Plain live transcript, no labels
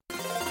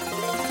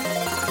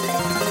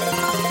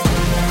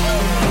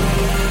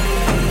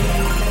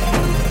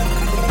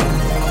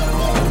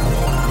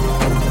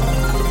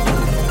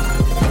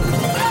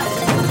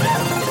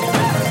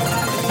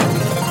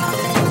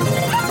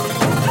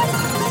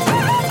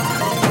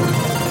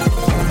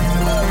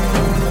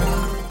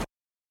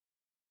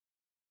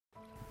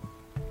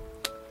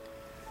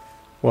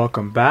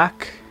Welcome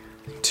back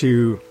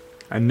to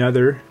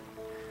another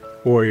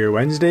Warrior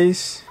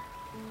Wednesdays.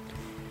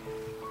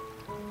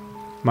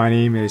 My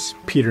name is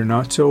Peter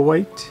Not So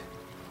White.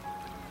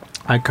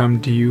 I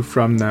come to you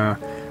from the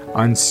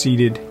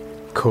unceded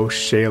Coast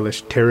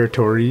Salish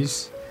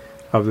territories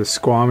of the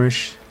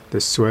Squamish, the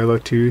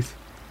Tsleil-Waututh,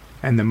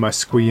 and the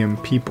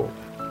Musqueam people.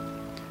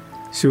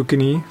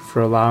 Sukani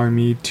for allowing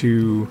me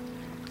to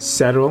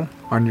settle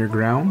on your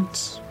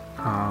grounds.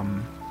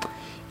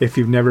 If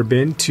you've never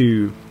been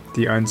to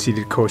the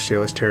unceded Coast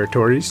Salish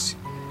territories,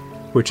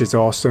 which is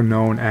also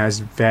known as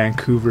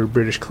Vancouver,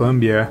 British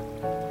Columbia,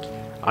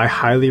 I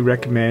highly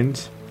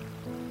recommend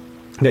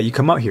that you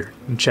come out here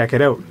and check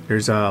it out.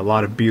 There's a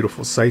lot of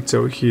beautiful sights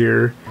out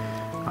here.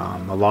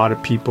 A lot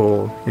of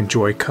people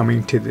enjoy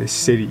coming to this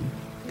city.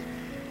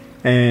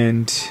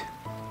 And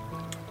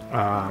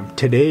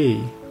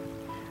today,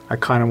 I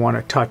kind of want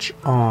to touch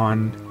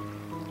on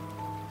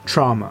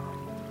trauma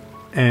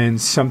and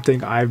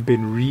something I've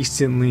been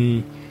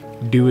recently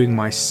doing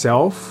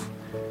myself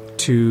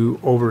to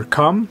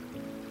overcome.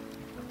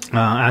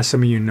 As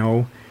some of you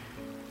know,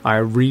 I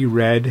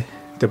reread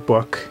the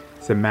book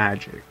The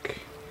Magic,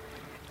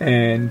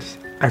 and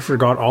I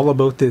forgot all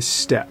about this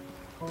step.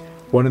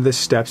 One of the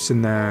steps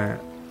in the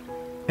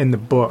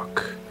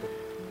book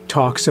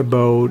talks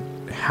about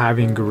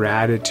having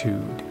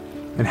gratitude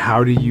and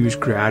how to use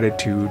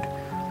gratitude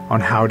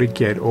on how to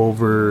get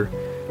over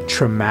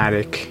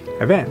traumatic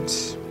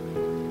events.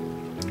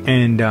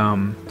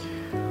 And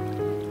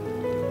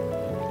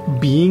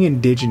being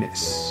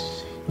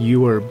Indigenous,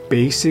 you are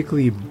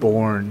basically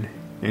born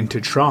into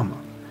trauma.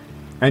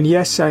 And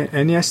yes,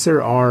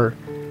 there are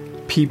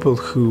people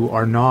who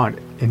are not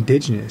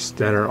Indigenous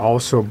that are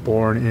also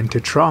born into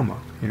trauma.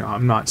 You know,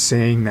 I'm not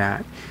saying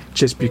that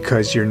just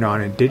because you're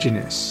not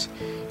Indigenous,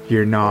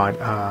 you're not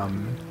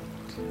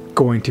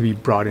going to be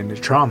brought into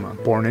trauma,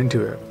 born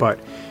into it. But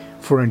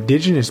for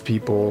Indigenous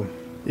people,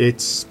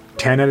 it's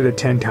 10 out of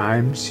 10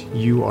 times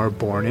you are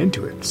born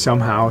into it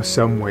somehow,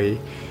 some way,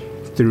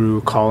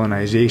 through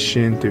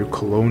colonization, through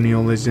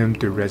colonialism,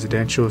 through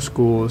residential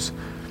schools,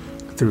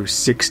 through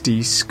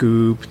 60s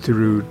scoop,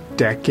 through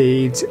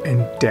decades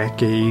and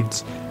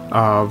decades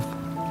of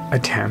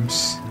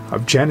attempts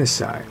of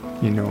genocide,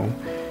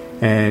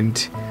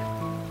 and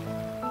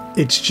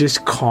it's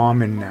just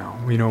common now.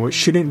 It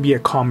shouldn't be a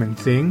common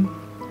thing,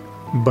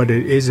 but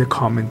it is a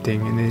common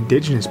thing in the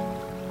Indigenous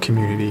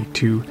community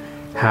to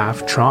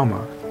have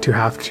trauma, to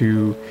have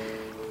to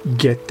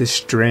get the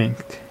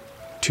strength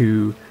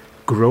to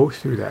grow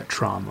through that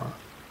trauma.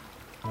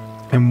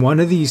 And one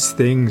of these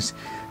things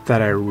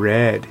that I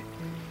read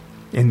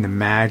in The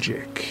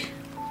Magic,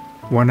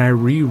 when I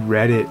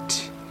reread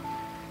it,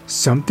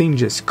 something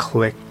just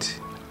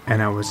clicked,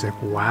 and I was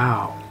like,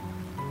 wow,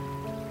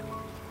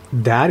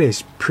 that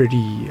is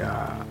pretty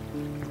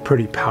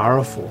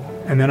powerful.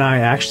 And then I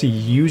actually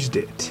used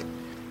it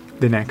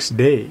the next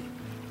day,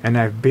 and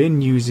I've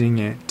been using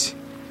it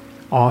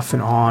off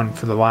and on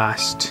for the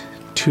last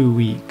 2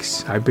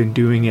 weeks. I've been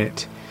doing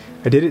it.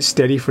 I did it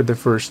steady for the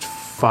first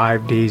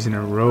 5 days in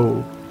a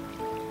row,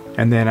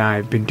 and then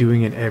I've been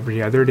doing it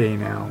every other day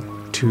now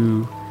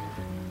to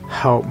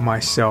help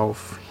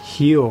myself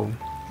heal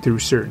through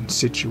certain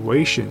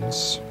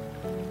situations.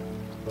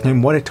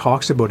 And what it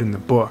talks about in the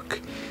book,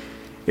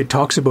 it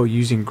talks about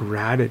using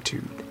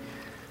gratitude.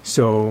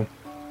 So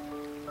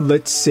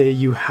let's say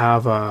you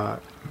have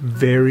a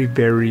very,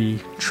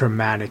 very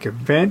traumatic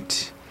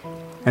event,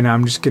 and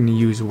I'm just going to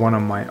use one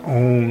of my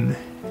own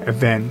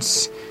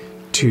events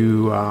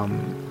to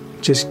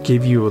just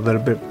give you a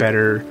little bit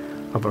better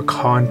of a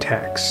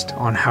context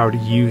on how to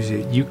use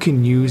it. You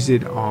can use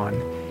it on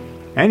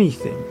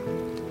anything,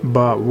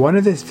 but one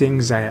of the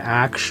things I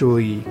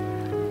actually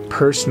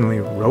personally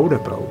wrote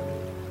about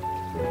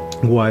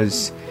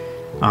was,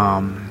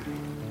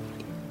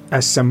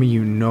 as some of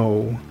you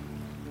know,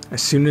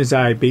 as soon as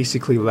I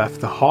basically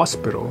left the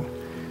hospital,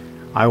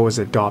 I was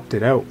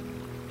adopted out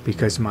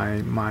because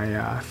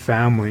my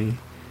family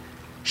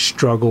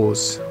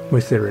struggles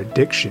with their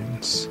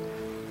addictions.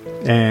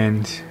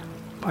 And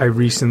I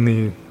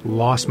recently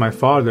lost my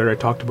father, I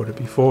talked about it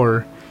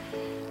before,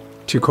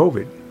 to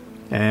COVID.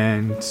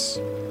 And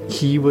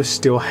he was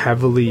still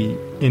heavily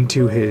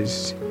into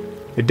his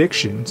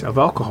addictions of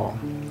alcohol.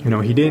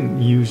 He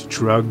didn't use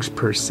drugs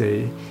per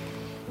se.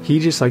 He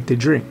just liked to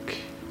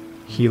drink.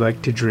 He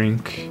liked to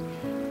drink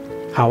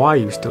how I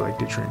used to like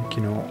to drink.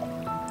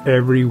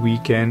 Every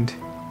weekend,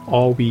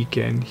 all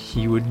weekend,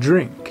 he would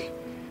drink.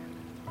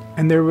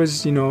 And there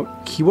was,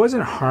 he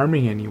wasn't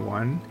harming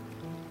anyone,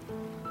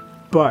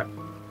 but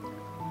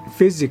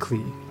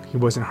physically, he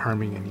wasn't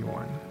harming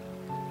anyone.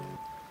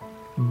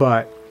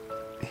 But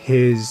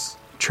his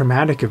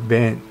traumatic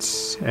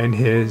events and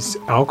his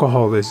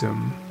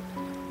alcoholism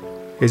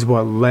is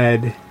what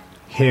led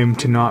him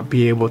to not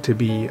be able to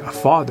be a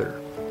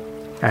father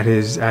at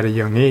a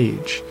young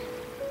age.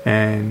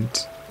 And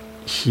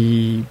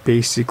he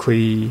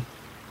basically,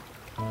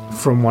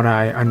 from what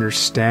I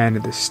understand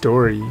of the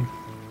story,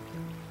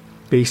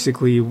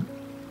 basically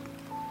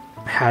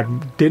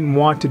didn't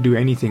want to do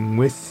anything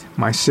with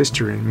my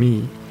sister and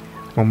me.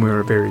 when we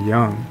were very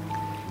young,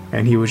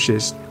 and he was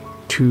just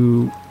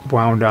too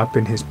wound up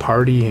in his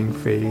partying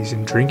phase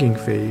and drinking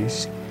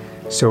phase.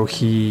 So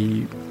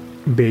he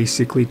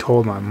basically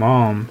told my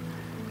mom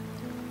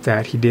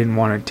that he didn't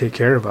want to take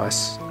care of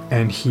us,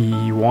 and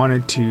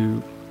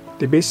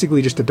they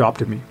basically just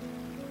adopted me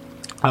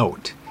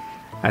out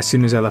as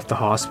soon as I left the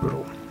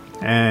hospital.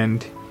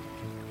 And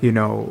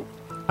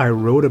I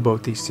wrote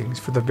about these things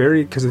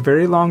because the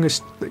very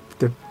longest,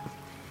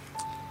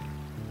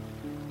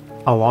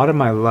 a lot of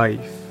my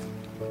life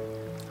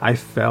I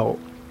felt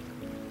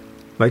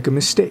like a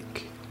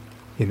mistake,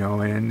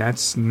 and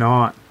that's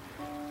not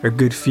a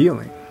good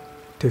feeling,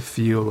 to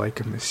feel like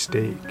a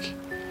mistake.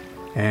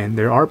 And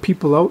there are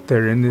people out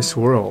there in this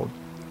world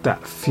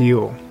that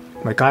feel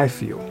like I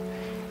feel.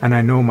 And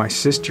I know my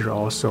sister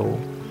also,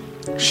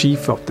 she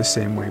felt the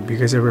same way,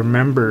 because I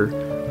remember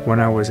when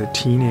I was a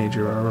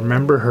teenager, I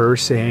remember her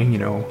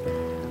saying,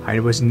 I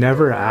was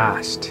never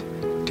asked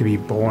to be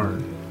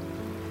born.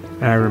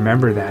 And I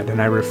remember that, and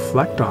I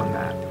reflect on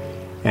that.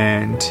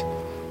 And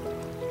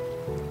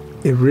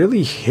it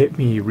really hit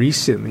me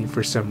recently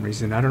for some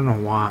reason. I don't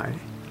know why.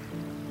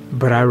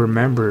 But I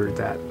remember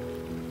that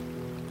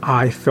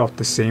I felt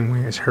the same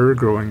way as her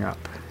growing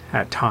up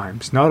at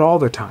times. Not all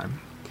the time,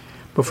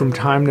 but from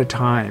time to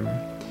time,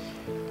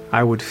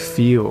 I would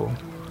feel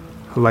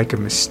like a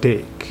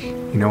mistake.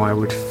 I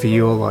would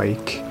feel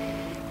like,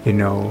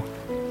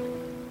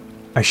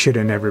 I should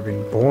have never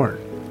been born.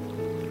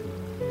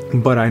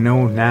 But I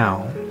know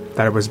now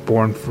that I was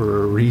born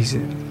for a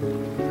reason.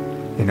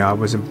 I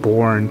wasn't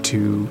born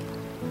to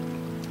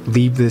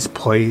leave this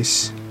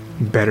place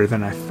better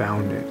than I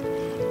found it.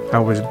 I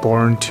was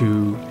born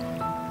to,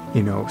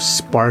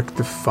 spark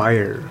the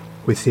fire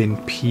within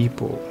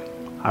people.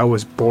 I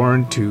was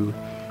born to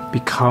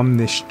become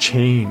this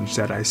change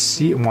that I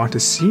want to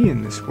see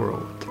in this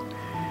world.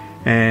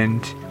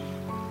 And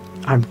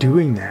I'm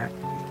doing that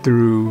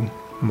through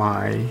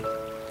my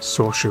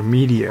social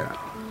media,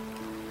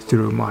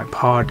 through my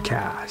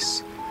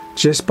podcasts,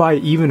 just by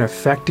even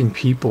affecting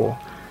people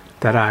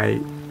that I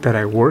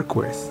work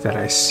with, that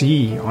I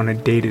see on a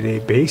day-to-day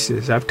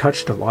basis. I've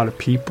touched a lot of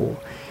people,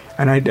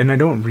 and I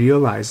don't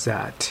realize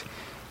that.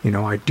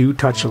 I do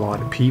touch a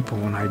lot of people,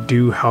 and I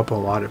do help a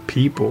lot of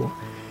people,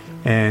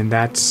 and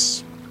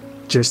that's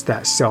just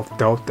that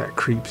self-doubt that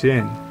creeps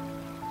in.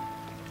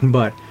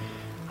 But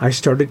I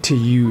started to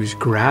use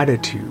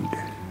gratitude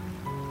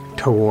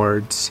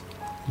towards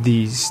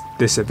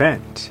this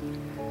event.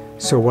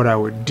 So what I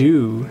would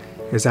do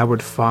is I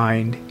would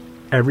find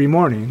every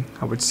morning,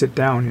 I would sit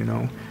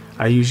down,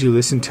 I usually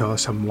listen to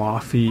some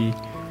lofi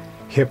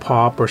hip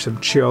hop or some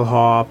chill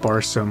hop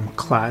or some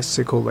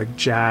classical like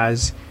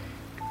jazz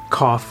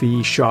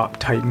coffee shop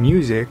type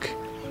music,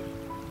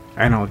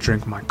 and I'll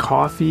drink my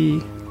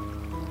coffee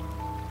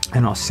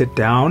and I'll sit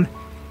down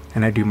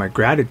and I do my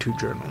gratitude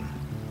journal.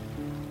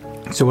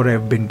 So what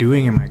I've been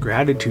doing in my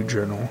gratitude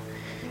journal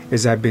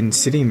is I've been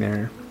sitting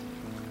there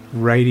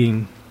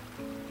writing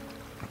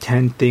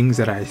 10 things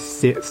that I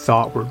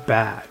thought were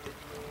bad,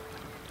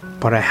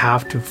 but I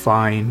have to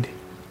find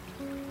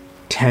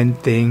 10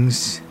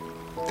 things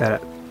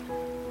that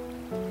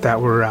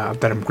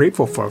I'm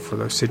grateful for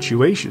those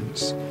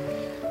situations.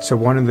 So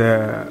one of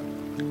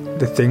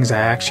the things I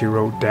actually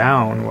wrote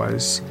down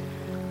was,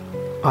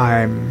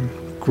 I'm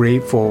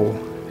grateful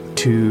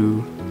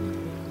to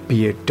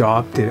be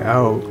adopted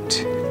out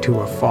to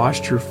a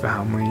foster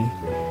family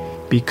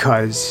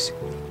because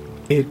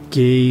it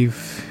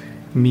gave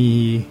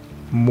me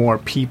more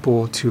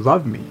people to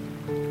love me.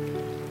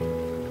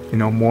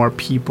 More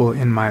people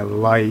in my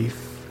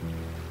life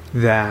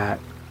that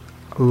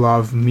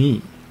love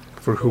me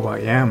for who I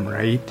am,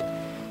 right?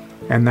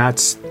 And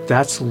that's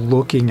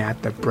looking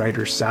at the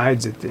brighter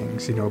sides of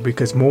things,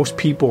 because most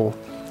people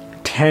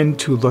tend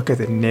to look at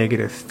the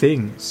negative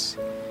things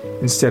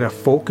instead of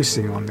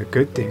focusing on the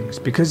good things,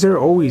 because there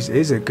always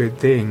is a good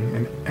thing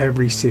in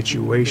every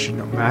situation,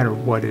 no matter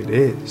what it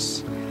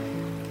is.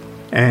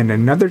 And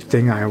another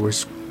thing I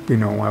was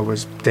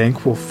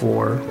thankful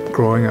for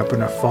growing up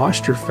in a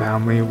foster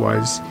family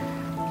was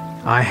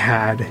I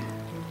had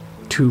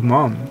 2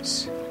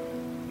 moms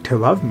to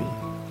love me.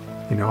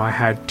 I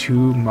had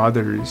 2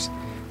 mothers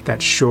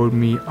that showed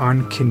me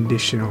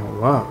unconditional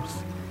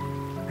love.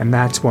 And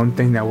that's one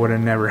thing that would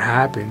have never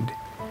happened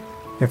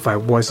if I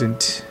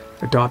wasn't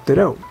adopted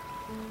out.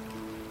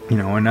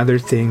 Another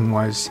thing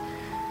was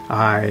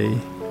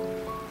I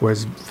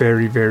was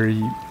very,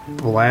 very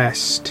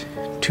blessed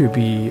to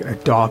be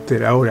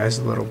adopted out as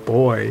a little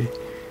boy,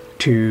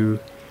 to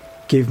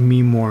give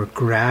me more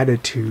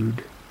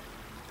gratitude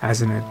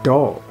as an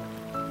adult,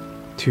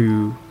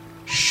 to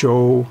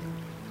show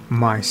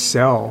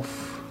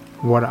myself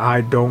what I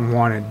don't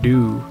want to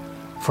do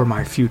for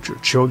my future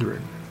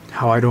children,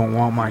 how I don't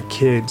want my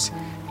kids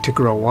to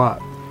grow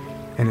up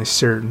in a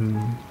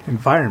certain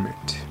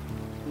environment.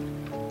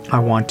 I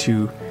want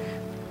to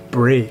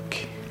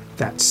break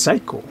that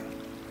cycle.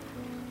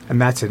 And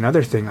that's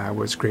another thing I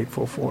was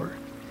grateful for.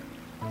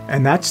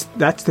 And that's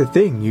the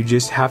thing. You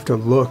just have to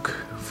look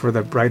for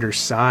the brighter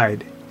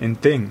side in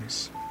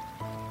things.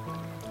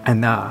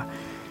 And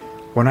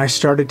when I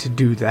started to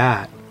do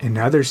that in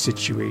other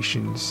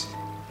situations,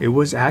 it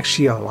was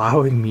actually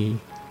allowing me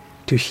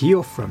to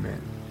heal from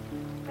it,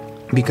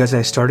 because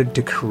I started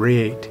to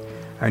create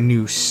a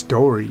new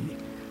story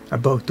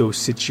about those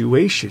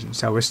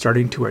situations. I was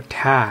starting to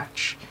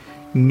attach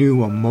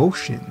new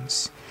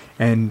emotions,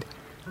 and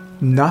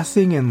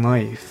nothing in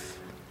life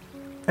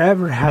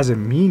ever has a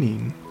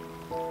meaning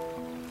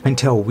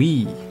until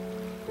we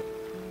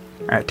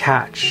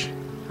attach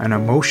an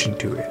emotion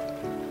to it.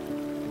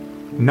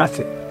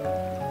 Nothing.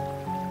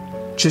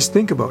 Just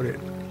think about it.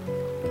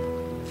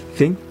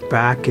 Think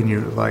back in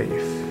your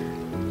life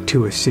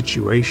to a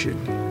situation.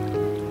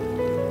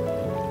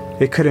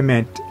 It could have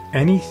meant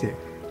anything,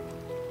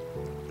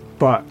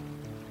 but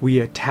we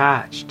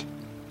attached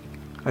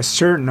a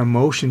certain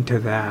emotion to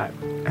that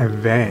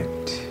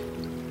event,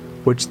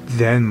 which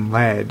then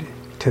led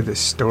to the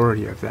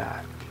story of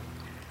that.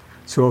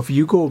 So if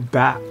you go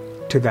back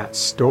to that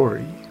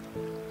story,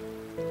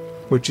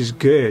 which is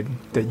good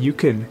that you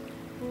can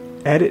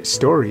edit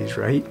stories,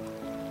 right?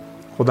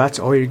 Well, that's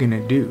all you're going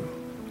to do,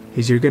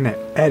 is you're going to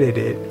edit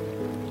it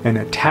and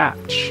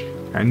attach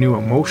a new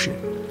emotion,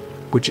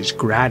 which is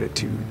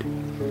gratitude.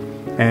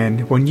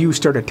 And when you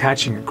start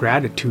attaching a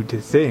gratitude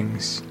to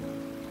things,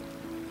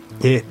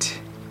 it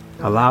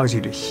allows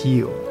you to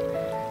heal.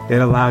 It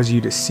allows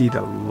you to see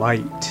the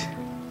light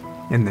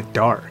in the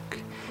dark.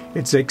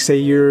 It's like, say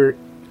you're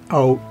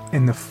out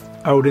in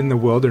the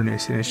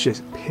wilderness and it's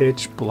just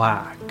pitch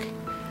black,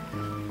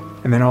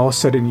 and then all of a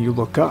sudden you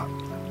look up,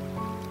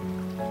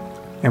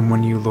 and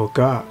when you look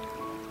up,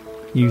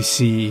 you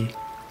see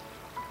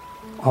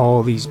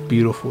all these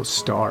beautiful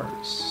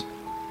stars.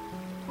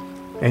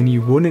 And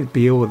you wouldn't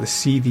be able to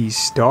see these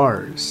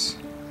stars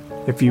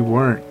if you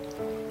weren't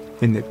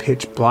in the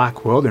pitch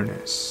black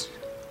wilderness.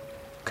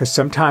 Because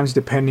sometimes,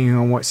 depending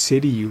on what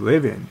city you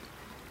live in,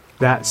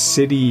 that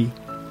city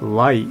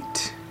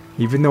light,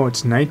 even though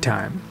it's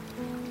nighttime,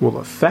 will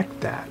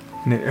affect that.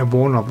 And it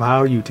won't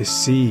allow you to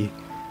see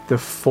the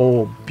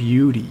full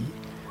beauty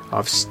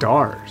of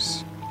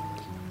stars.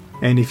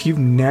 And if you've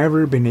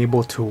never been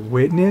able to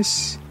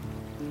witness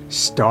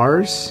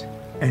stars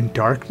and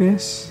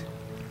darkness,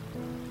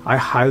 I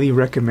highly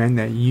recommend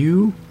that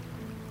you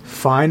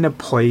find a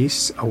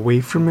place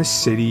away from a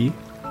city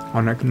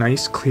on a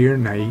nice clear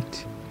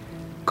night.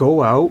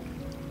 Go out,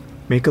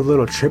 make a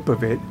little trip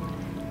of it,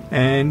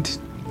 and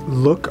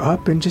look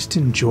up and just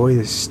enjoy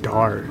the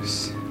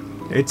stars.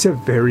 It's a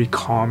very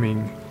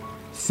calming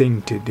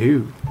thing to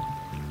do.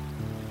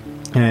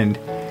 And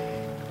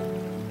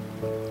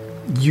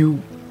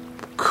you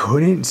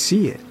couldn't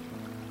see it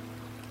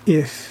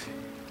if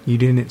you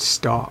didn't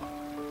stop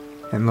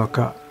and look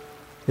up.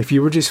 If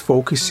you were just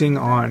focusing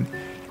on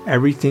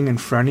everything in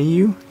front of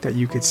you that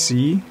you could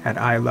see at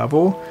eye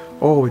level,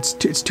 oh, it's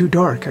too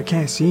dark, I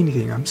can't see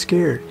anything, I'm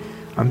scared,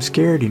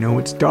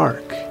 it's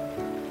dark.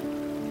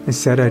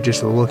 Instead of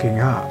just looking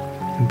up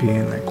and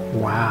being like,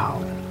 wow,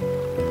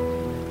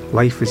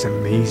 life is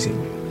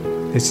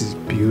amazing, this is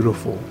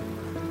beautiful.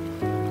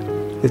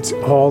 It's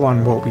all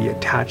on what we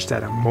attach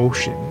that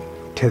emotion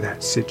to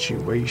that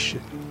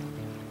situation.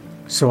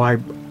 So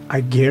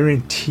I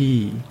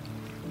guarantee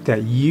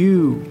that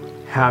you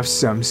have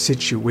some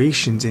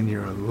situations in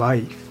your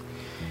life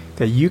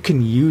that you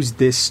can use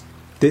this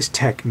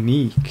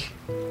technique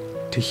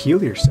to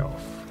heal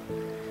yourself.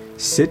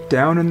 Sit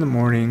down in the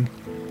morning.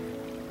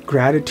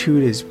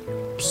 Gratitude is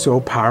so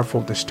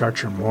powerful to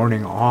start your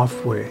morning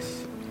off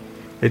with.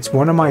 It's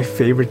one of my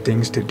favorite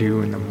things to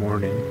do in the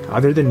morning,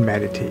 other than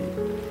meditate.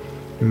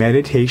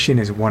 Meditation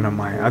is one of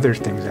my other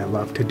things I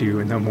love to do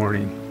in the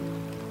morning.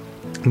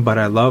 But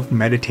I love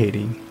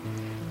meditating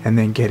and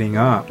then getting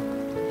up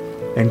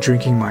and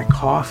drinking my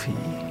coffee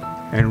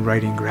and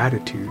writing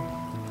gratitude.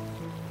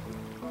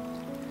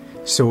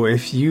 So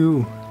if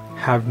you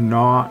have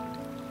not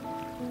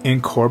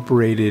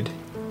incorporated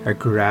a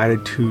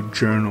gratitude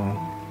journal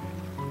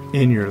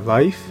in your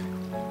life,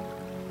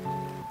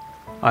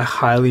 I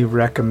highly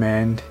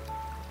recommend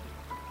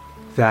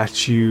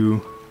that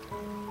you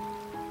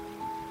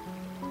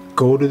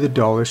go to the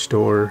dollar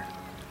store,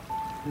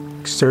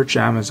 search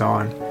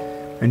Amazon,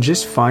 and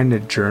just find a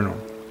journal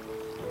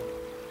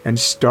and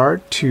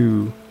start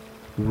to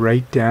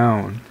write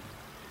down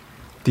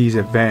these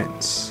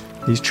events,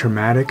 these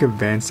traumatic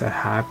events that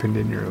happened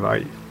in your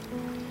life,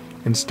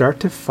 and start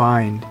to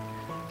find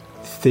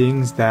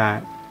things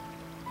that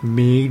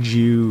made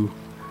you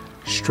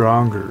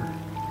stronger,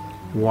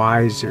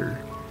 wiser,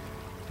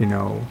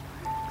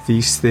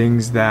 these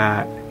things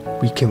that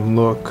we can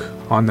look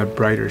on the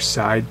brighter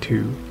side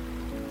to.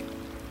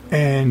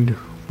 And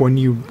when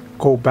you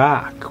go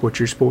back, what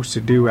you're supposed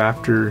to do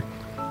after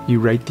you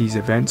write these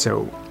events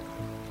out,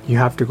 you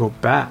have to go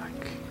back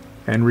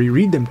and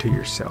reread them to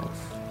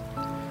yourself.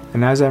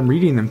 And as I'm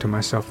reading them to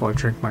myself, I'll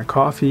drink my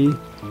coffee,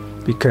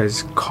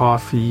 because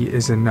coffee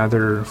is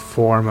another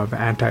form of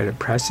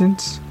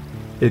antidepressants.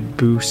 It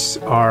boosts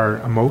our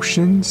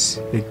emotions.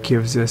 It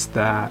gives us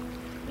that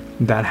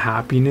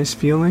happiness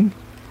feeling.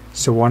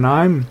 So when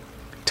I'm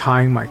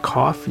tying my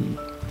coffee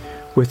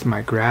with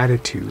my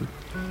gratitude,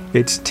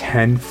 it's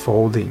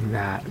tenfolding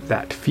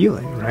that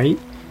feeling, right?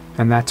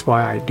 And that's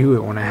why I do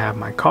it when I have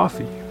my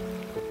coffee.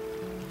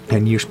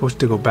 And you're supposed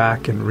to go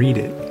back and read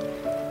it.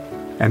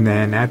 And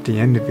then at the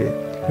end of it,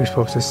 you're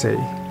supposed to say,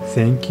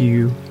 thank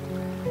you,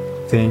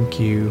 thank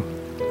you,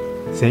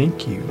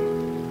 thank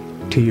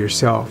you to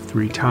yourself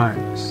 3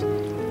 times.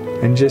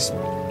 And just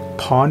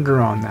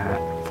ponder on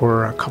that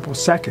for a couple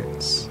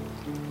seconds.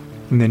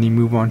 And then you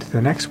move on to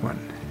the next one.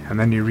 And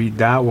then you read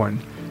that one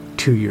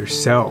to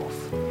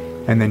yourself.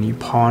 And then you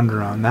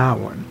ponder on that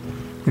one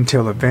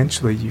until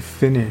eventually you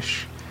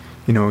finish,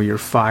 your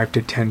 5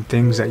 to 10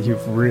 things that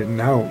you've written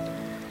out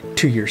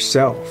to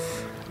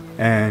yourself.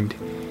 And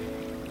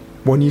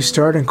when you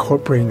start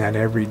incorporating that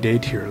every day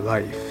to your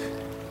life,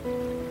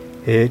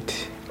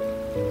 it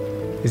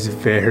is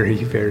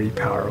very, very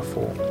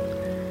powerful.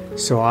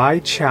 So I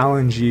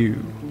challenge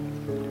you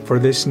for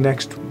this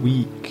next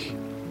week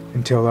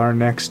until our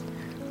next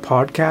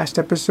podcast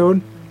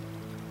episode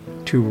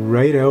to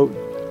write out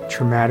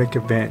traumatic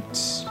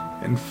events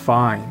and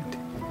find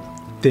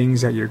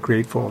things that you're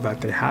grateful that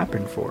they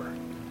happened for,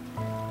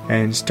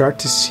 and start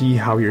to see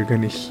how you're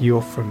going to heal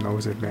from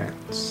those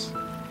events.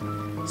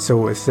 So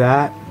with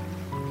that,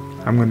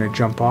 I'm going to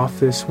jump off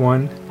this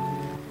one.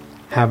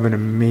 Have an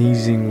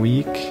amazing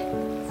week.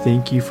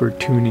 Thank you for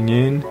tuning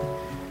in.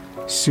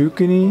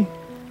 Sukani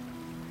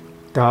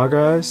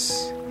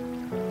Dagas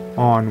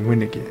on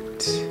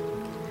Winnegit.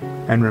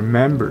 And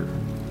remember,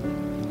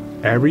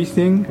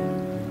 everything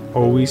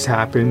always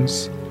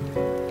happens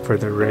for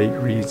the right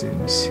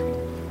reasons.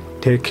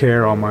 Take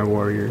care, all my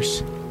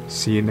warriors.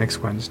 See you next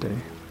Wednesday.